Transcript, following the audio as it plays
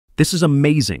This is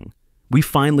amazing! We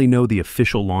finally know the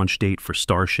official launch date for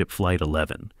Starship Flight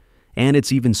 11, and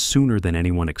it's even sooner than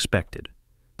anyone expected.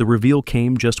 The reveal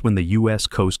came just when the U.S.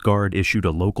 Coast Guard issued a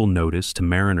local notice to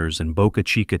mariners in Boca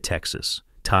Chica, Texas,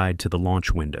 tied to the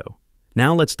launch window.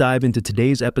 Now let's dive into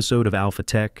today's episode of Alpha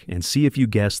Tech and see if you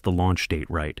guessed the launch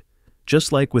date right.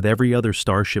 Just like with every other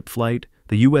Starship flight,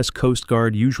 the U.S. Coast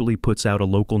Guard usually puts out a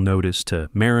local notice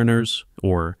to mariners,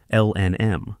 or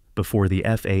LNM, before the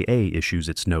FAA issues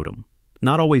its Notam.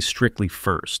 Not always strictly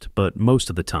first, but most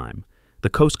of the time. The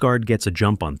Coast Guard gets a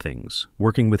jump on things,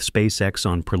 working with SpaceX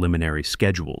on preliminary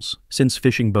schedules, since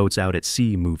fishing boats out at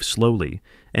sea move slowly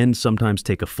and sometimes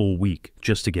take a full week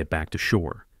just to get back to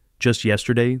shore. Just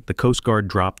yesterday, the Coast Guard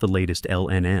dropped the latest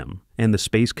LNM, and the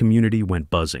space community went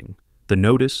buzzing. The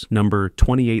notice, number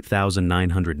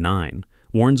 28909,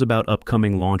 warns about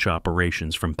upcoming launch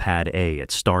operations from Pad A at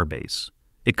Starbase.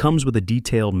 It comes with a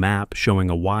detailed map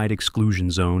showing a wide exclusion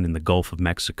zone in the Gulf of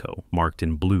Mexico, marked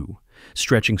in blue,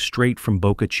 stretching straight from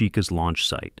Boca Chica's launch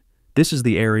site. This is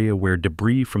the area where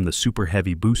debris from the Super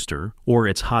Heavy booster, or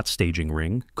its hot staging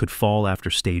ring, could fall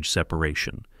after stage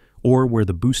separation, or where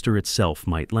the booster itself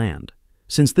might land.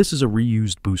 Since this is a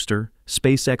reused booster,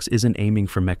 SpaceX isn't aiming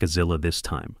for Mechazilla this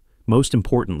time. Most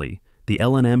importantly, the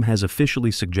LNM has officially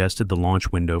suggested the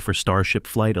launch window for Starship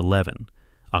Flight 11,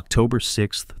 October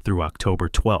 6th through October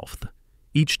 12th.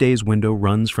 Each day's window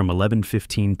runs from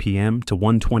 11:15 p.m. to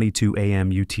 1:22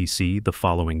 a.m. UTC the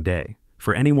following day.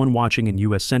 For anyone watching in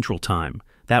U.S. Central Time,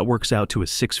 that works out to a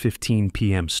 6:15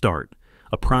 p.m. start,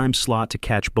 a prime slot to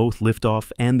catch both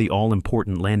liftoff and the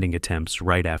all-important landing attempts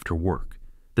right after work.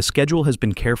 The schedule has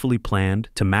been carefully planned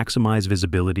to maximize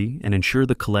visibility and ensure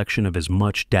the collection of as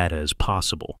much data as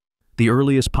possible. The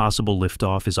earliest possible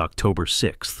liftoff is October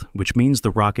 6th, which means the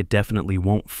rocket definitely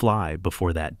won't fly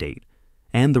before that date.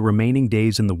 And the remaining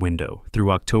days in the window,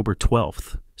 through October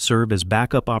 12th, serve as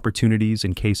backup opportunities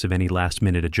in case of any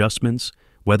last-minute adjustments,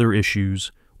 weather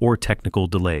issues, or technical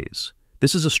delays.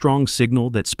 This is a strong signal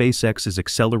that SpaceX is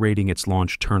accelerating its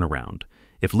launch turnaround.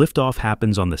 If liftoff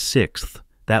happens on the 6th,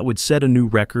 that would set a new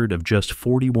record of just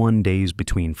 41 days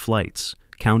between flights,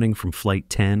 counting from Flight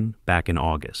 10 back in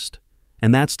August.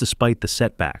 And that's despite the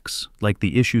setbacks, like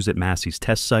the issues at Massey's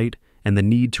test site and the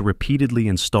need to repeatedly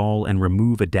install and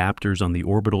remove adapters on the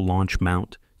orbital launch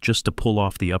mount just to pull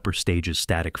off the upper stage's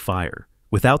static fire.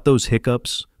 Without those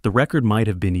hiccups, the record might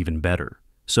have been even better.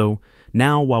 So,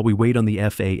 now while we wait on the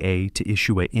FAA to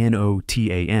issue a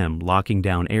NOTAM locking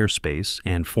down airspace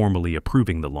and formally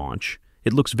approving the launch,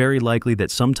 it looks very likely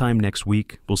that sometime next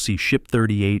week we'll see Ship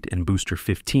 38 and Booster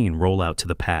 15 roll out to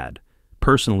the pad.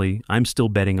 Personally, I'm still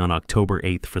betting on October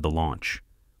 8th for the launch.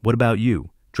 What about you?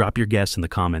 Drop your guess in the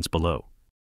comments below.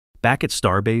 Back at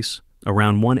Starbase,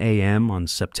 around 1 a.m. on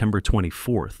September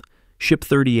 24th, Ship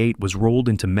 38 was rolled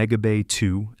into Mega Bay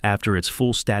 2 after its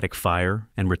full static fire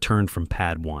and returned from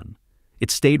Pad 1.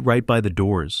 It stayed right by the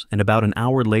doors, and about an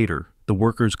hour later, the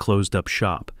workers closed up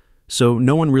shop, so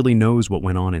no one really knows what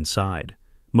went on inside.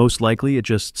 Most likely it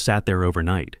just sat there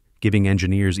overnight, giving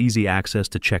engineers easy access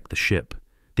to check the ship.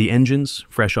 The engines,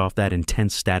 fresh off that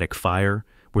intense static fire,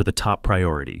 were the top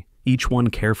priority, each one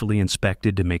carefully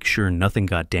inspected to make sure nothing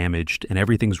got damaged and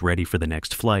everything's ready for the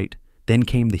next flight. Then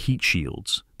came the heat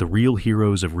shields, the real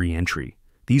heroes of re-entry.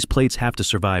 These plates have to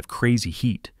survive crazy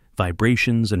heat,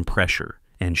 vibrations, and pressure,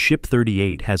 and Ship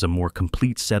 38 has a more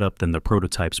complete setup than the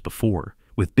prototypes before,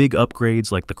 with big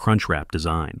upgrades like the crunch wrap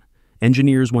design.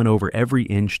 Engineers went over every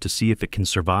inch to see if it can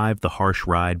survive the harsh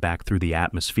ride back through the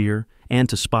atmosphere and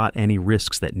to spot any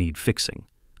risks that need fixing.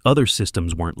 Other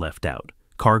systems weren't left out.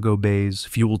 Cargo bays,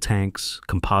 fuel tanks,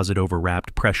 composite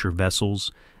overwrapped pressure vessels,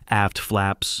 aft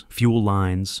flaps, fuel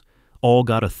lines, all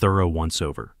got a thorough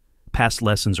once-over. Past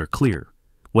lessons are clear.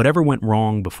 Whatever went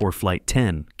wrong before Flight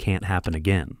 10 can't happen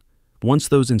again. Once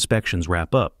those inspections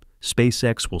wrap up,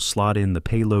 SpaceX will slot in the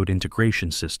payload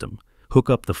integration system, hook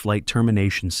up the flight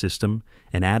termination system,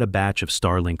 and add a batch of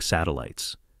Starlink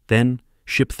satellites. Then,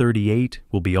 Ship 38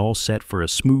 will be all set for a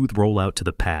smooth rollout to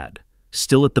the pad.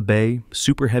 Still at the bay,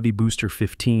 Super Heavy Booster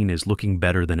 15 is looking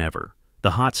better than ever.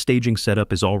 The hot staging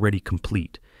setup is already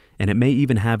complete, and it may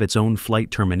even have its own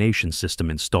flight termination system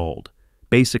installed.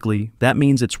 Basically, that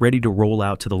means it's ready to roll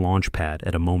out to the launch pad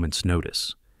at a moment's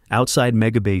notice. Outside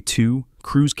Mega Bay 2,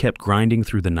 crews kept grinding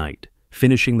through the night,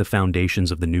 finishing the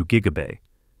foundations of the new Gigabay.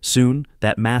 Soon,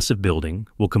 that massive building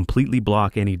will completely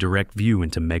block any direct view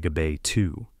into Mega Bay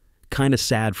 2. Kinda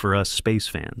sad for us space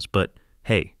fans, but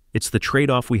hey, it's the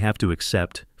trade-off we have to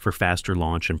accept for faster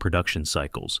launch and production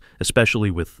cycles, especially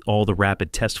with all the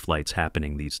rapid test flights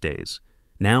happening these days.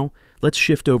 Now, let's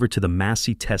shift over to the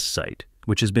Massey test site,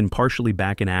 which has been partially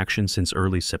back in action since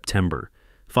early September.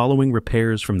 following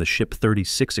repairs from the Ship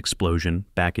 36 explosion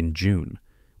back in June.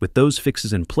 With those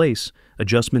fixes in place,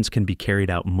 adjustments can be carried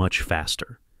out much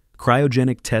faster.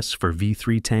 Cryogenic tests for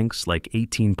V3 tanks like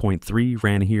 18.3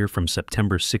 ran here from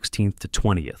September 16th to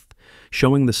 20th,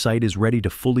 showing the site is ready to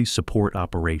fully support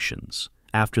operations.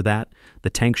 After that, the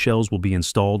tank shells will be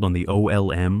installed on the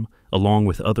OLM along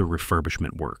with other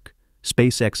refurbishment work.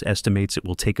 SpaceX estimates it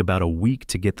will take about a week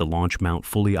to get the launch mount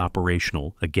fully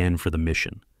operational again for the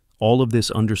mission. All of this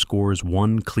underscores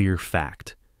one clear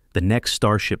fact: the next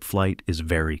Starship flight is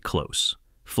very close.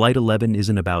 Flight 11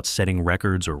 isn't about setting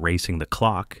records or racing the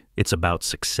clock, it's about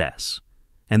success.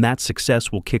 And that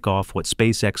success will kick off what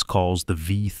SpaceX calls the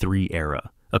V3 era,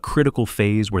 a critical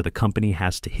phase where the company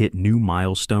has to hit new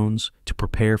milestones to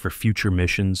prepare for future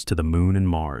missions to the Moon and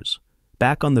Mars.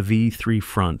 Back on the V3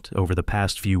 front over the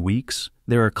past few weeks,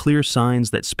 there are clear signs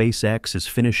that SpaceX is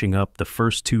finishing up the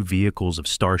first two vehicles of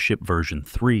Starship version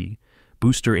 3,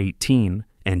 Booster 18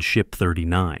 and Ship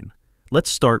 39. Let's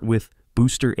start with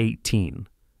Booster 18.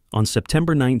 On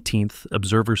September 19th,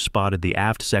 observers spotted the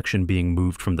aft section being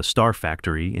moved from the Star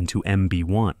Factory into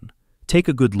MB1. Take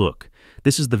a good look.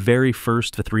 This is the very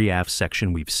first V3 aft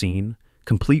section we've seen,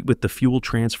 complete with the fuel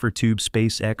transfer tube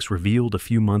SpaceX revealed a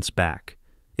few months back.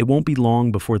 It won't be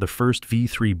long before the first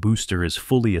V3 booster is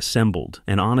fully assembled,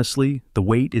 and honestly, the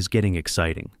wait is getting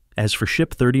exciting. As for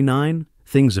Ship 39,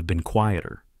 things have been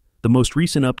quieter. The most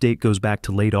recent update goes back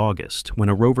to late August, when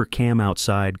a rover cam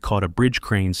outside caught a bridge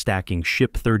crane stacking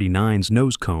Ship 39's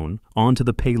nose cone onto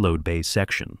the payload bay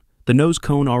section. The nose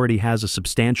cone already has a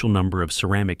substantial number of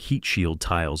ceramic heat shield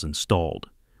tiles installed.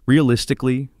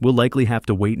 Realistically, we'll likely have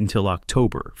to wait until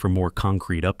October for more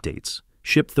concrete updates.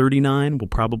 Ship 39 will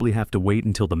probably have to wait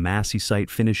until the Massey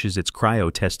site finishes its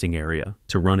cryo testing area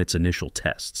to run its initial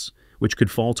tests, which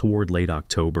could fall toward late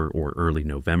October or early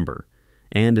November.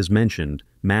 And as mentioned,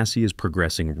 Massey is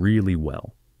progressing really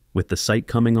well. With the site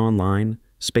coming online,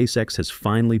 SpaceX has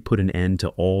finally put an end to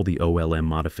all the OLM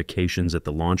modifications at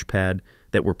the launch pad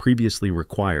that were previously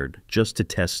required just to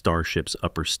test Starship's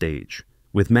upper stage.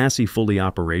 With Massey fully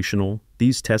operational,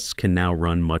 these tests can now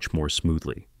run much more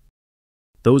smoothly.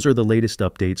 Those are the latest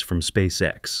updates from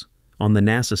SpaceX. On the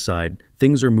NASA side,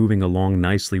 things are moving along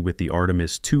nicely with the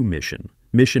Artemis II mission.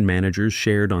 Mission managers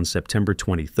shared on September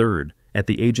 23rd at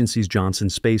the agency's Johnson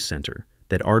Space Center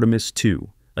that Artemis II,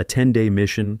 a 10-day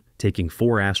mission taking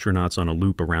 4 astronauts on a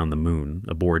loop around the Moon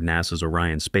aboard NASA's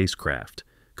Orion spacecraft,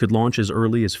 could launch as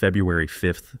early as February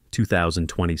 5,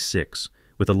 2026,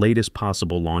 with the latest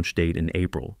possible launch date in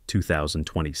April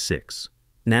 2026.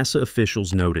 NASA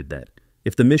officials noted that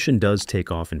if the mission does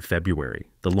take off in February,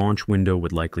 the launch window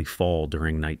would likely fall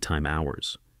during nighttime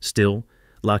hours. Still,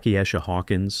 Lakeisha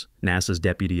Hawkins, NASA's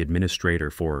Deputy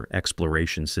Administrator for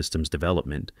Exploration Systems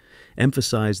Development,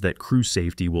 emphasized that crew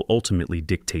safety will ultimately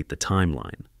dictate the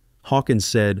timeline. Hawkins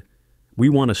said, "We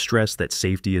want to stress that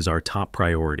safety is our top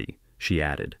priority," she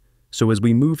added. "So as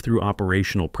we move through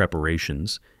operational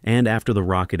preparations, and after the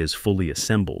rocket is fully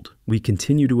assembled, we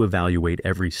continue to evaluate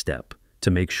every step to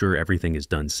make sure everything is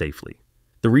done safely."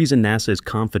 The reason NASA is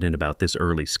confident about this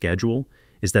early schedule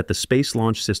is that the Space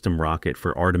Launch System rocket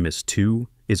for Artemis II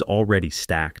is already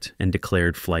stacked and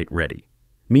declared flight ready.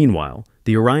 Meanwhile,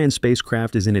 the Orion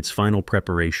spacecraft is in its final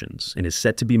preparations and is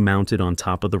set to be mounted on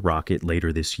top of the rocket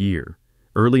later this year.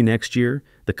 Early next year,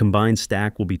 the combined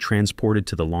stack will be transported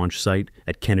to the launch site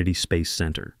at Kennedy Space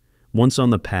Center. Once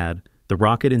on the pad, the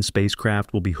rocket and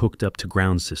spacecraft will be hooked up to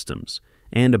ground systems,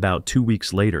 and about 2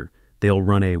 weeks later, they'll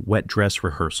run a wet dress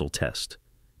rehearsal test.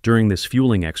 During this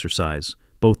fueling exercise,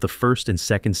 both the first and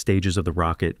second stages of the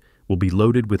rocket will be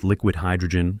loaded with liquid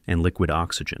hydrogen and liquid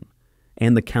oxygen,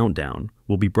 and the countdown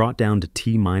will be brought down to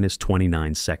T-minus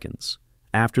 29 seconds.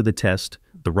 After the test,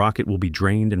 the rocket will be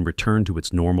drained and returned to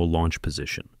its normal launch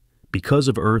position. Because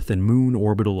of Earth and Moon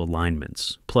orbital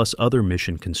alignments, plus other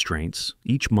mission constraints,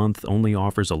 each month only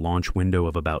offers a launch window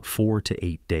of about 4 to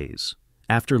 8 days.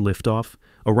 After liftoff,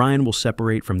 Orion will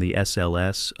separate from the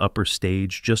SLS upper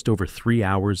stage just over 3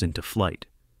 hours into flight.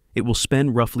 It will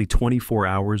spend roughly 24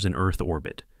 hours in Earth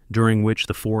orbit, during which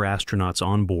the 4 astronauts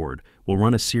on board will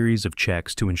run a series of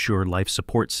checks to ensure life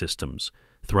support systems,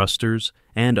 thrusters,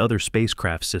 and other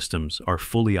spacecraft systems are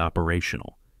fully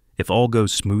operational. If all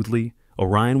goes smoothly,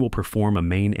 Orion will perform a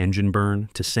main engine burn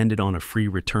to send it on a free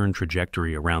return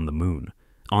trajectory around the Moon.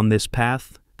 On this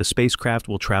path, the spacecraft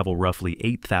will travel roughly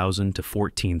 8,000 to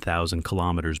 14,000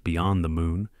 kilometers beyond the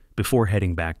Moon before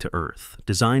heading back to Earth,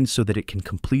 designed so that it can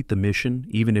complete the mission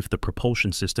even if the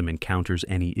propulsion system encounters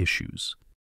any issues.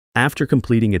 After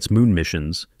completing its Moon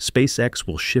missions, SpaceX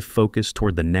will shift focus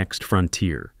toward the next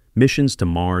frontier, missions to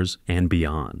Mars and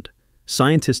beyond.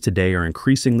 Scientists today are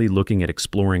increasingly looking at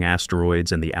exploring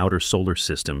asteroids and the outer solar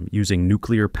system using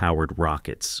nuclear-powered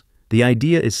rockets. The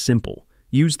idea is simple.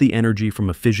 Use the energy from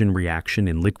a fission reaction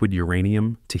in liquid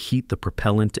uranium to heat the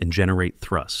propellant and generate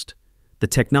thrust. The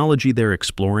technology they're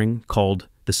exploring, called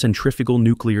the Centrifugal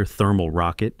Nuclear Thermal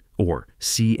Rocket, or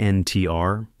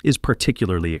CNTR, is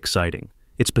particularly exciting.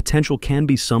 Its potential can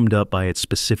be summed up by its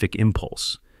specific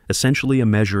impulse, essentially a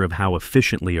measure of how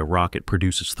efficiently a rocket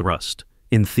produces thrust.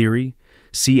 In theory,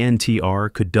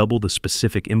 CNTR could double the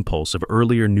specific impulse of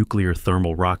earlier nuclear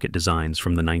thermal rocket designs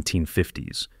from the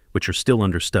 1950s, which are still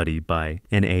under study by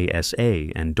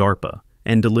NASA and DARPA,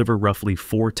 and deliver roughly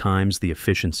 4 times the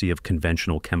efficiency of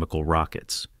conventional chemical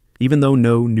rockets. Even though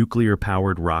no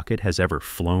nuclear-powered rocket has ever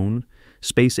flown,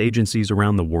 space agencies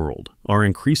around the world are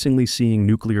increasingly seeing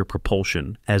nuclear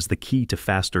propulsion as the key to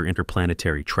faster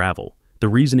interplanetary travel. The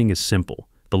reasoning is simple.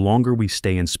 The longer we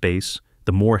stay in space,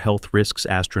 the more health risks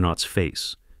astronauts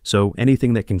face. So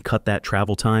anything that can cut that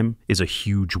travel time is a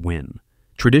huge win.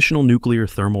 Traditional nuclear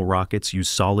thermal rockets use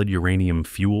solid uranium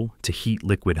fuel to heat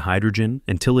liquid hydrogen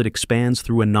until it expands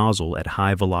through a nozzle at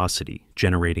high velocity,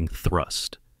 generating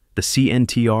thrust. The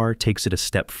CNTR takes it a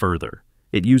step further.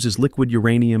 It uses liquid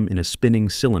uranium in a spinning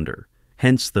cylinder,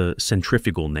 hence the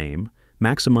centrifugal name,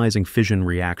 maximizing fission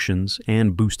reactions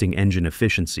and boosting engine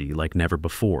efficiency like never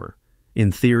before. In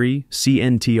theory,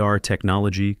 CNTR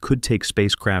technology could take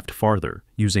spacecraft farther,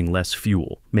 using less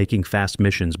fuel, making fast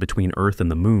missions between Earth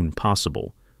and the Moon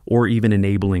possible, or even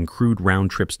enabling crewed round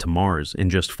trips to Mars in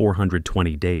just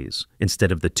 420 days,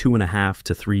 instead of the 2.5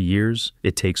 to 3 years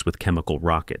it takes with chemical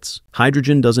rockets.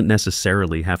 Hydrogen doesn't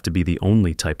necessarily have to be the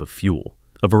only type of fuel.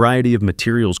 A variety of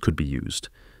materials could be used,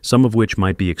 some of which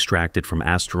might be extracted from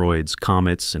asteroids,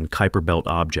 comets, and Kuiper Belt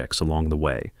objects along the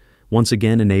way, once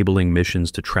again enabling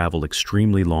missions to travel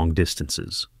extremely long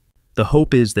distances. The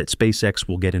hope is that SpaceX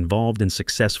will get involved and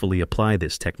successfully apply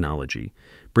this technology,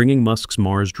 bringing Musk's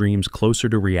Mars dreams closer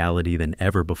to reality than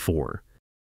ever before.